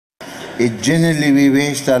Generally we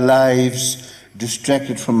waste our lives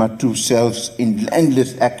distracted from our true selves in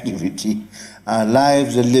endless activity. Our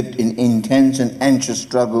lives are lived in intense and anxious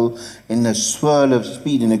struggle, in a swirl of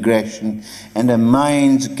speed and aggression, and our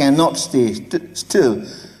minds cannot stay still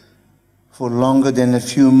for longer than a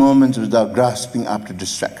few moments without grasping after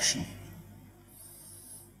distraction.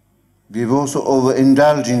 We've also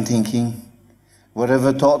overindulged in thinking.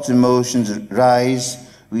 Whatever thoughts, emotions rise,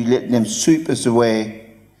 we let them sweep us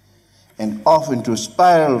away, and off into a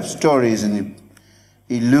spiral of stories and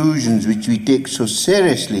illusions which we take so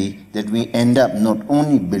seriously that we end up not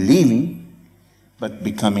only believing, but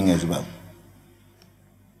becoming as well.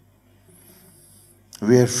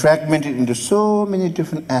 We are fragmented into so many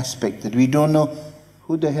different aspects that we don't know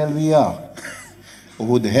who the hell we are, or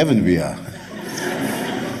who the heaven we are,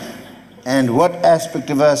 and what aspect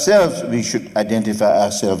of ourselves we should identify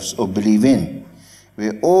ourselves or believe in.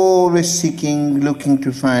 We're always seeking, looking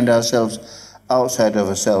to find ourselves outside of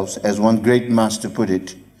ourselves. As one great master put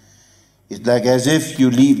it, it's like as if you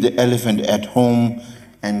leave the elephant at home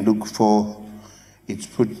and look for its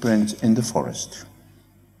footprints in the forest.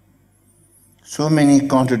 So many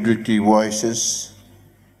contradictory voices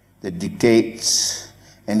that dictates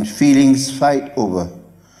and feelings fight over,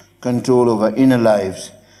 control over inner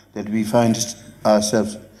lives, that we find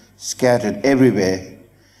ourselves scattered everywhere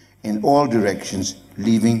in all directions,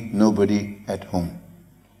 leaving nobody at home.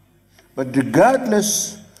 But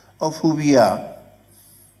regardless of who we are,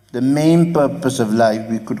 the main purpose of life,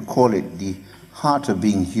 we could call it the heart of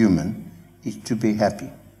being human, is to be happy.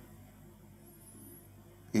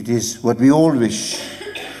 It is what we all wish,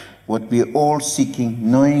 what we are all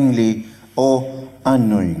seeking, knowingly or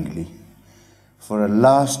unknowingly, for a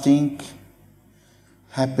lasting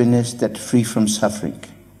happiness that's free from suffering.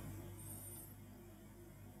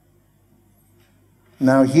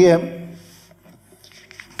 Now here,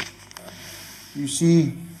 you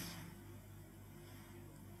see,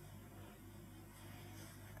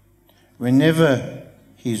 whenever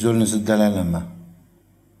His Holiness the Dalai Lama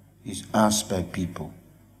is asked by people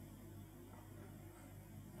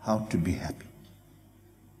how to be happy,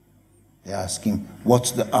 they ask him,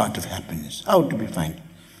 what's the art of happiness? How to be fine?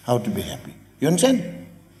 How to be happy? You understand?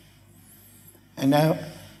 And I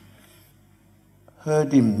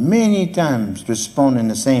heard him many times respond in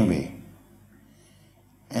the same way.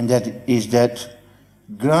 And that is that,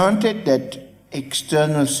 granted that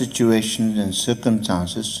external situations and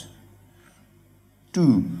circumstances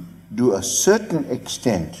to a certain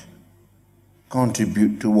extent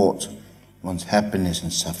contribute towards one's happiness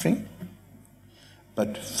and suffering,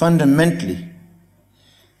 but fundamentally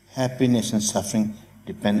happiness and suffering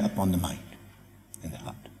depend upon the mind and the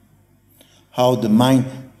heart. How the mind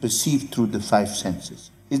perceives through the five senses.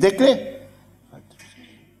 Is that clear?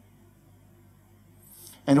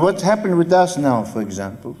 And what's happened with us now, for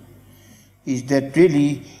example, is that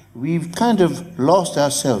really we've kind of lost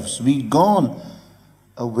ourselves. We've gone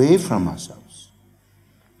away from ourselves.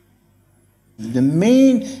 The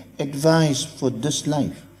main advice for this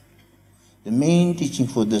life, the main teaching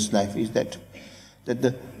for this life is that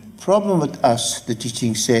the problem with us, the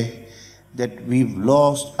teachings say, that we've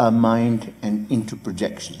lost our mind and into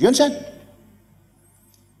projections. You understand?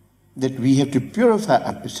 That we have to purify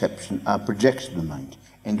our perception, our projection of the mind,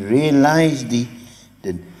 and realize the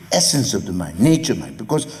essence of the mind, nature mind,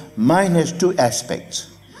 because mind has two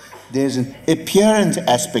aspects. There's an appearance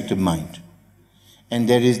aspect of mind, and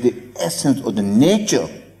there is the essence or the nature,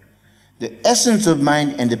 the essence of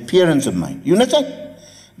mind and the appearance of mind. You understand?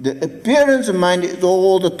 The appearance of mind is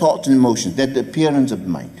all the thoughts and emotions. That's the appearance of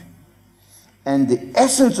mind. And the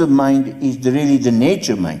essence of mind is really the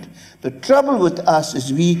nature of mind. The trouble with us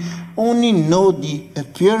is we only know the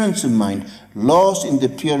appearance of mind, lost in the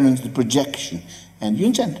appearance, the projection. And you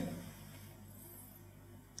understand?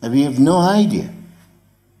 And we have no idea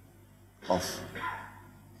of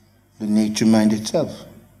the nature mind itself.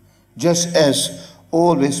 Just as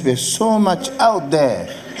always we're so much out there,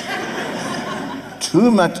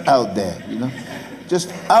 too much out there, you know,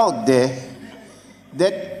 just out there,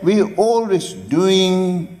 that we're always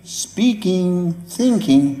doing, speaking,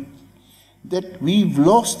 thinking, that we've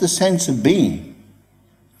lost the sense of being.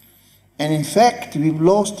 And in fact, we've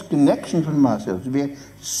lost connection from ourselves. We are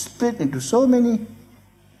split into so many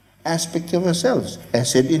aspects of ourselves,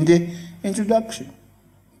 as said in the introduction.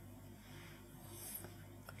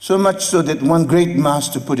 So much so that one great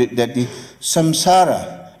master put it, that the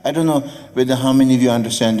samsara, I don't know whether how many of you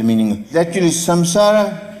understand the meaning of it. Actually,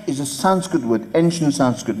 samsara is a Sanskrit word, ancient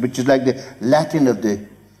Sanskrit, which is like the Latin of the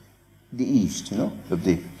East, you know,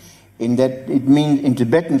 in that it means, in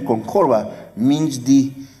Tibetan, konkorwa means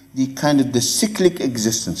the the kind of the cyclic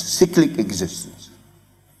existence,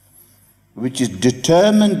 which is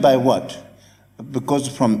determined by what? Because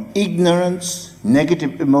from ignorance,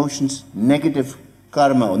 negative emotions, negative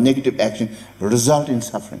karma or negative action result in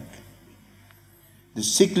suffering. The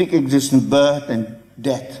cyclic existence, birth and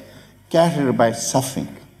death, carried by suffering.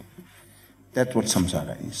 That's what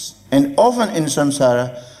samsara is. And often in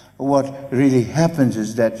samsara, what really happens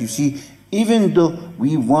is that, you see, even though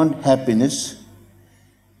we want happiness,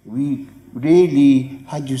 we really,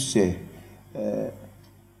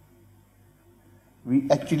 we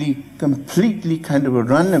actually completely kind of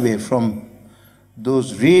run away from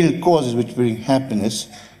those real causes which bring happiness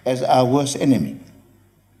as our worst enemy.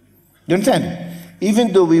 You understand?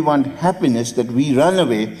 Even though we want happiness, that we run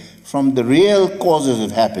away from the real causes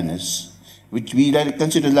of happiness, which we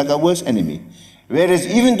consider like our worst enemy. Whereas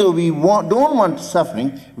even though we don't want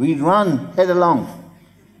suffering, we run headlong.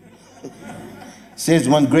 Says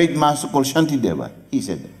one great master called Shantideva. He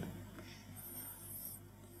said that.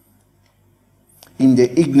 In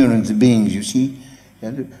the ignorance beings, you see,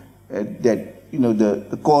 that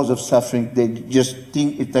the cause of suffering, they just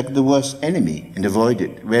think it's like the worst enemy and avoid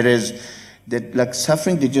it. Whereas that like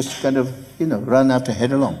suffering, they just kind of, run after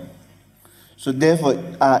headlong. So therefore,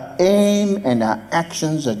 our aim and our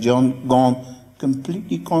actions are gone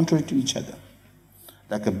completely contrary to each other.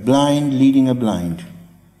 Like a blind leading a blind.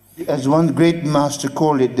 As one great master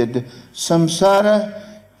called it, that the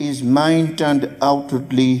samsara is mind turned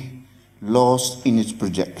outwardly, lost in its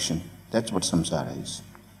projection. That's what samsara is.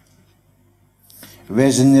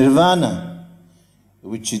 Whereas nirvana,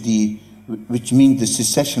 which means the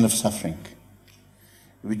cessation of suffering,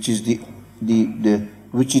 which is the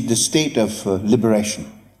state of liberation,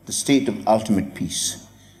 the state of ultimate peace,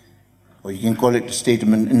 or you can call it the state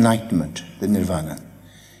of enlightenment, the nirvana,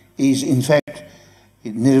 is in fact,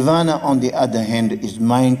 nirvana on the other hand is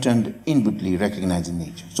mind turned inwardly, recognizing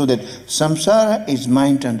nature. So that samsara is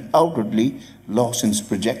mind turned outwardly, lost in its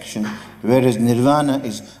projection, whereas nirvana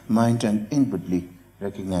is mind turned inwardly,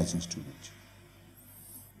 recognizing its true nature.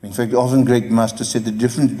 In fact, often great masters said the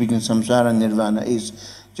difference between samsara and nirvana is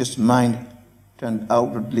just mind turned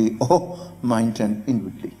outwardly or mind turned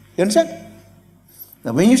inwardly. You understand?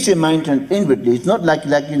 Now, when you say mind turned inwardly, it's not like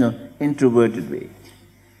introverted way.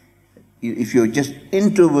 If you're just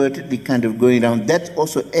introvertedly kind of going around, that's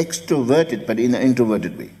also extroverted, but in an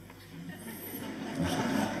introverted way.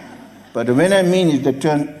 But when I mean is the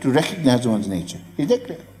turn to recognize one's nature. Is that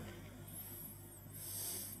clear?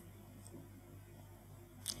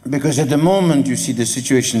 Because at the moment you see the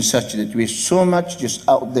situation is such that we're so much just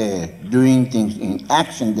out there doing things in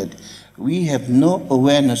action that we have no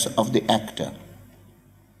awareness of the actor,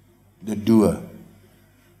 the doer.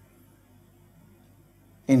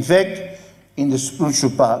 In fact, in the spiritual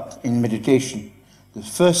path, in meditation, the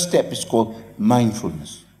first step is called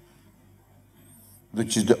mindfulness,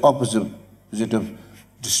 which is the opposite of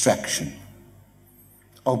distraction,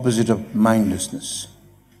 opposite of mindlessness.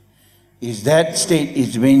 Is that state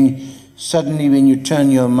is when suddenly when you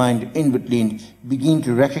turn your mind inwardly and begin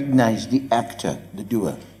to recognize the actor, the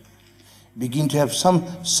doer, begin to have some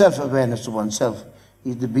self-awareness of oneself,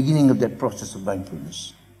 is the beginning of that process of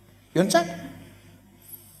mindfulness. You understand?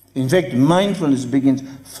 In fact, mindfulness begins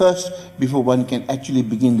first before one can actually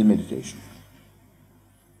begin the meditation.